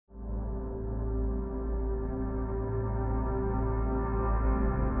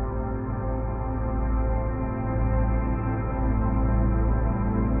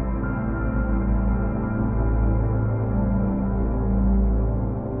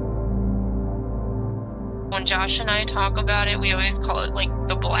when Josh and I talk about it, we always call it like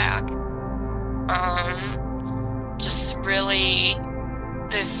the black. Just really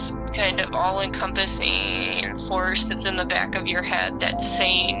this kind of all-encompassing force that's in the back of your head that's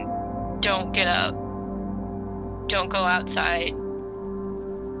saying, don't get up, don't go outside,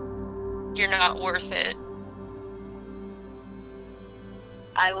 you're not worth it.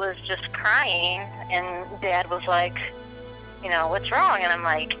 I was just crying, and Dad was like, you know, what's wrong? And I'm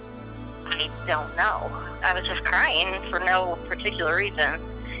like, I don't know. I was just crying for no particular reason.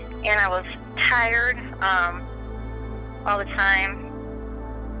 And I was tired all the time.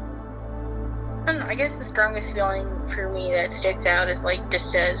 I guess the strongest feeling for me that sticks out is like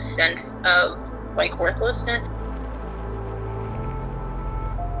just a sense of like worthlessness.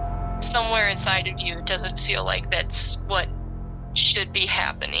 Somewhere inside of you, does it feel like that's what should be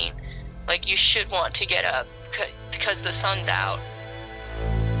happening? Like you should want to get up because the sun's out.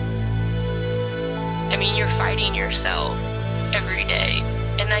 I mean, you're fighting yourself every day.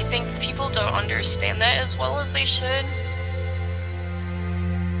 And I think people don't understand that as well as they should.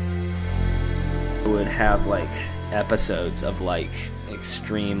 I would have like episodes of like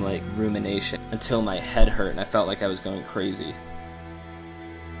extreme like rumination until my head hurt and I felt like I was going crazy.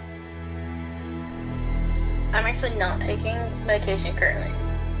 I'm actually not taking medication currently.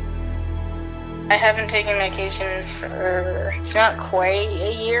 I haven't taken medication for, it's not quite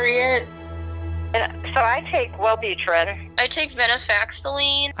a year yet. So I take Wellbutrin. I take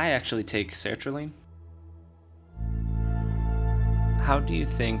venlafaxine. I actually take sertraline. How do you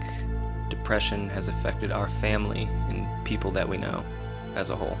think depression has affected our family and people that we know as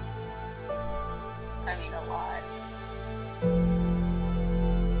a whole? I mean, a lot.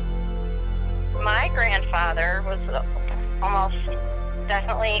 My grandfather was almost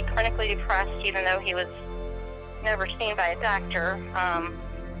definitely clinically depressed, even though he was never seen by a doctor.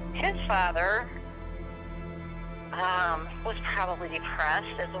 His father was probably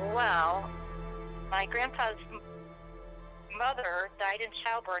depressed as well. My grandpa's mother died in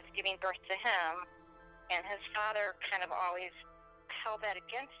childbirth, giving birth to him, and his father kind of always held that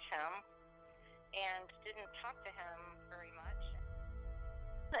against him and didn't talk to him very much.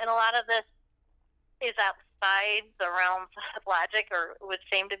 And a lot of this is outside the realms of logic, or would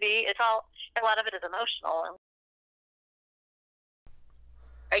seem to be. A lot of it is emotional.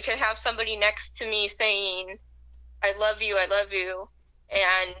 I could have somebody next to me saying, I love you,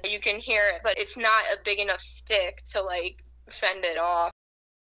 and you can hear it, but it's not a big enough stick to like fend it off.